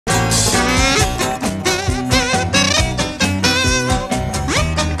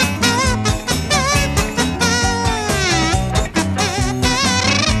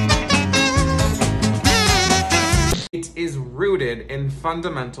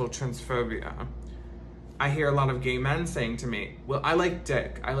fundamental transphobia. I hear a lot of gay men saying to me, well, I like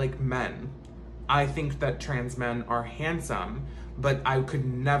dick, I like men. I think that trans men are handsome, but I could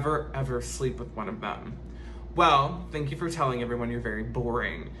never ever sleep with one of them. Well, thank you for telling everyone you're very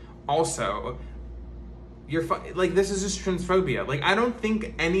boring. Also, like, this is just transphobia. Like, I don't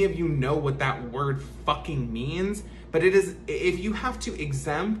think any of you know what that word fucking means, but it is, if you have to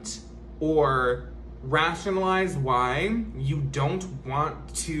exempt or rationalize why you don't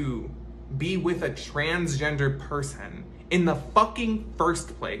want to be with a transgender person in the fucking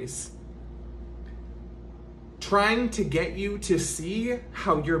first place, trying to get you to see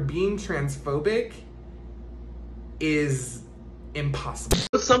how you're being transphobic is impossible.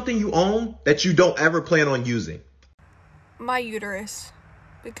 What's something you own that you don't ever plan on using? My uterus.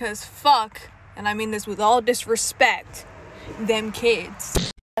 Because fuck, and I mean this with all disrespect, them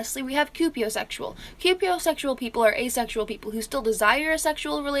kids. Lastly, we have cupiosexual. Cupiosexual people are asexual people who still desire a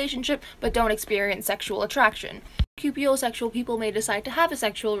sexual relationship but don't experience sexual attraction. Cupiosexual people may decide to have a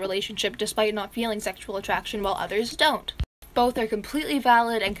sexual relationship despite not feeling sexual attraction while others don't. Both are completely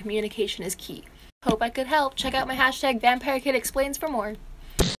valid and communication is key. Hope I could help. Check out my hashtag VampireKidExplains for more.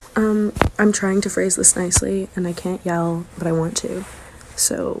 I'm trying to phrase this nicely and I can't yell, but I want to.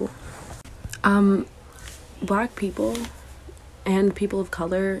 So, Black people and people of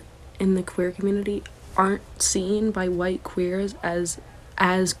color in the queer community aren't seen by white queers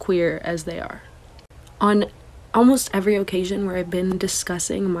as queer as they are. On almost every occasion where I've been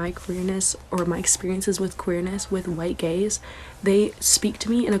discussing my queerness or my experiences with queerness with white gays, they speak to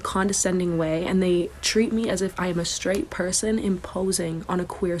me in a condescending way and they treat me as if I am a straight person imposing on a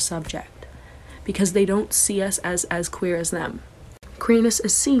queer subject because they don't see us as queer as them. Queerness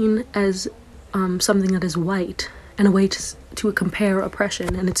is seen as something that is white and a way to compare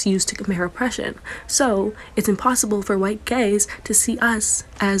oppression, and it's used to compare oppression. So it's impossible for white gays to see us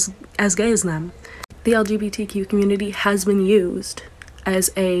as gay as them. The LGBTQ community has been used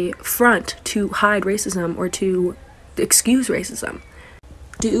as a front to hide racism or to excuse racism.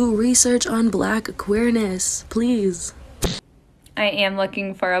 Do research on Black queerness, please. I am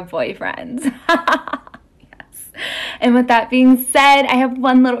looking for a boyfriend. Yes. And with that being said, I have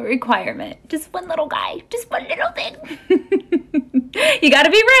one little requirement. Just one little guy. Just one little thing. You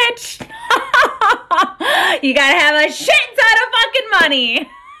gotta be rich. You gotta have a shit ton of fucking money.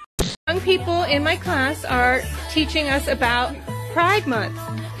 Young people in my class are teaching us about Pride Month.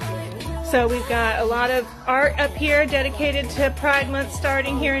 So we've got a lot of art up here dedicated to Pride Month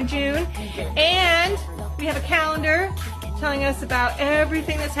starting here in June. And we have a calendar telling us about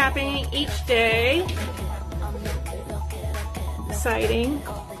everything that's happening each day. Exciting.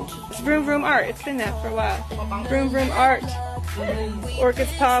 It's Vroom Vroom Art. It's been that for a while. Vroom Vroom Art.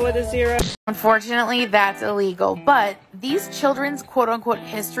 Orchid's Paw with a 0. Unfortunately, that's illegal, but these children's quote-unquote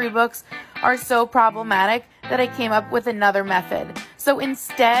history books are so problematic that I came up with another method. So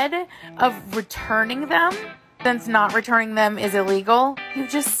instead of returning them, since not returning them is illegal, you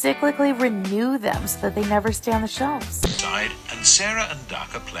just cyclically renew them so that they never stay on the shelves. Outside, and Sarah and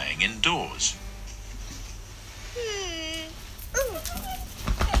Duck are playing indoors.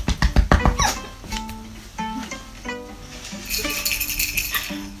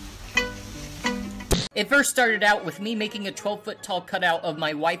 It first started out with me making a 12-foot tall cutout of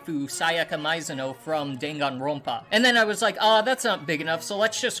my waifu, Sayaka Mizuno, from Danganronpa. And then I was like, that's not big enough, so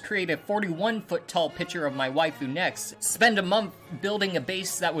let's just create a 41-foot tall picture of my waifu next. Spend a month building a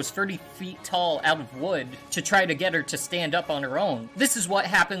base that was 30 feet tall out of wood to try to get her to stand up on her own. This is what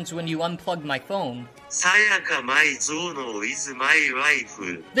happens when you unplug my phone. Sayaka Mizuno is my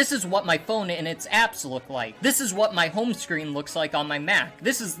waifu. This is what my phone and its apps look like. This is what my home screen looks like on my Mac.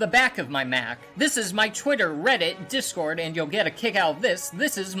 This is the back of my Mac. This is my Twitter, Reddit, Discord, and you'll get a kick out of this.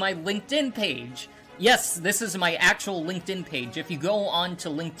 This is my LinkedIn page. Yes, this is my actual LinkedIn page. If you go on to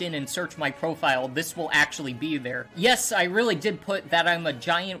LinkedIn and search my profile, this will actually be there. Yes, I really did put that I'm a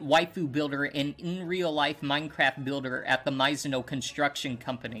giant waifu builder and in real life Minecraft builder at the Mizuno Construction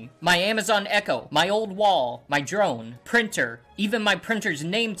Company. My Amazon Echo, my old wall, my drone, printer, even my printer's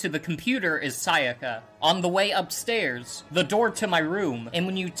name to the computer is Sayaka. On the way upstairs, the door to my room, and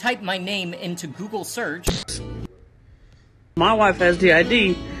when you type my name into Google search... My wife has the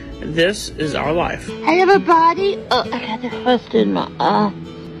ID. This is our life. Hey everybody! Oh, I got the crust in my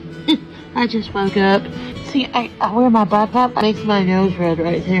I just woke up. See, I wear my BiPAP. It makes my nose red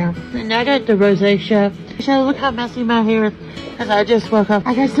right there. And I got the rosacea. So look how messy my hair is. Because I just woke up.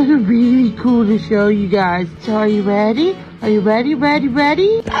 I got something really cool to show you guys. So are you ready? Are you ready? I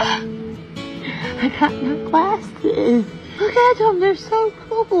got my glasses. Look at them. They're so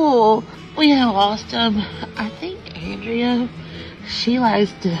cool. We have lost them. I think Andrea She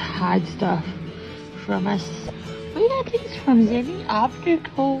likes to hide stuff from us. We got these from Zenny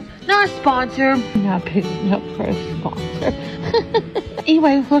Optical. Not a sponsor. Not picking up for a sponsor.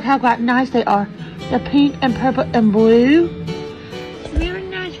 Anyway, look how nice they are. The pink and purple and blue. Very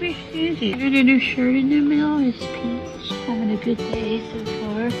nice for Susie. And then her shirt in the middle is peach. Having a good day so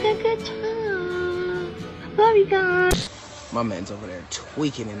far. It's a good time. Love you guys. My man's over there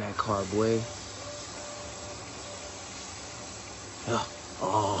tweaking in that car, boy.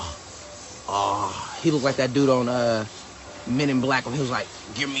 He looked like that dude on Men in Black when he was like,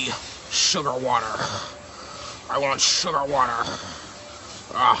 "Give me sugar water. I want sugar water."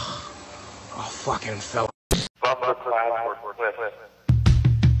 Fucking fella.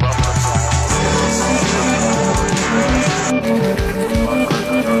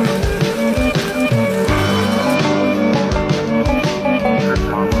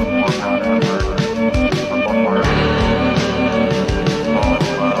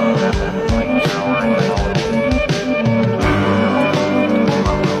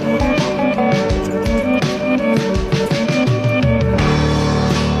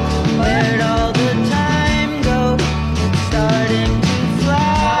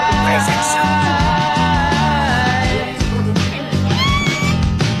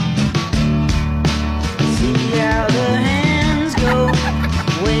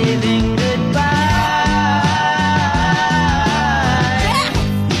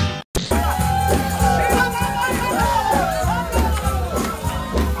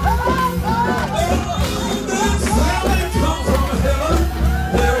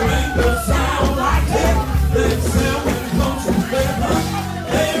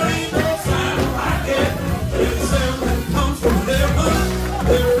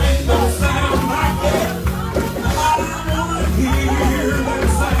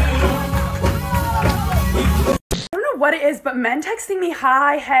 What it is, but men texting me,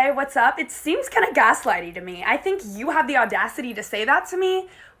 "Hi, hey, what's up?" It seems kind of gaslighty to me. I think you have the audacity to say that to me,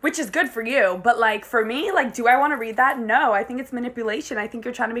 which is good for you. But like for me, like, do I want to read that? No, I think it's manipulation. I think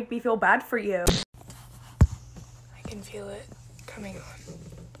you're trying to make me feel bad for you. I can feel it coming on.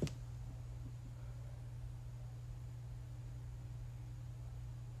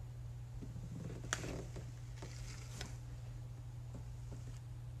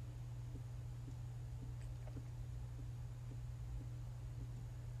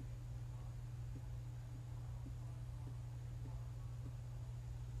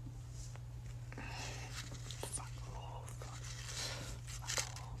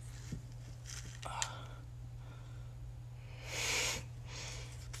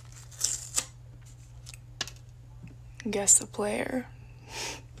 Guess the player.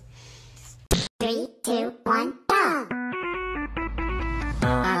 3, 2, 1, go!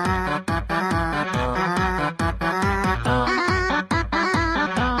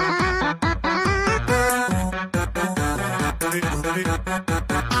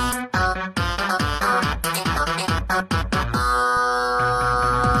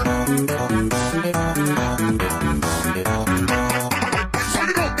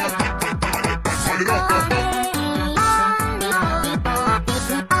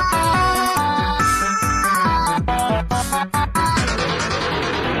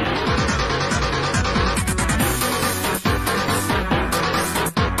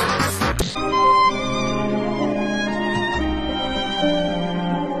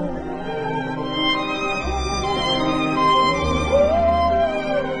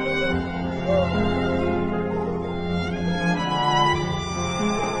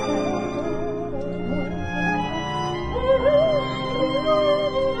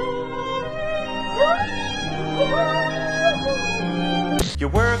 You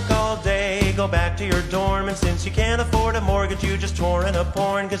work all day, go back to your dorm, and since you can't afford a mortgage, you just touring a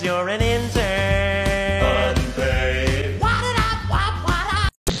porn, cause you're an intern. Unpaid.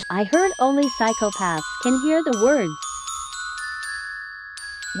 I heard only psychopaths can hear the words.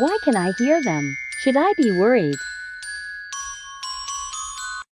 Why can I hear them? Should I be worried?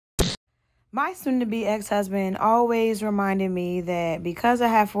 My soon-to-be ex-husband always reminded me that because I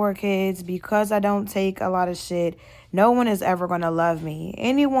have 4 kids, because I don't take a lot of shit, no one is ever going to love me.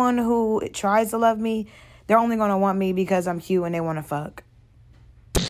 Anyone who tries to love me, they're only going to want me because I'm cute and they want to fuck.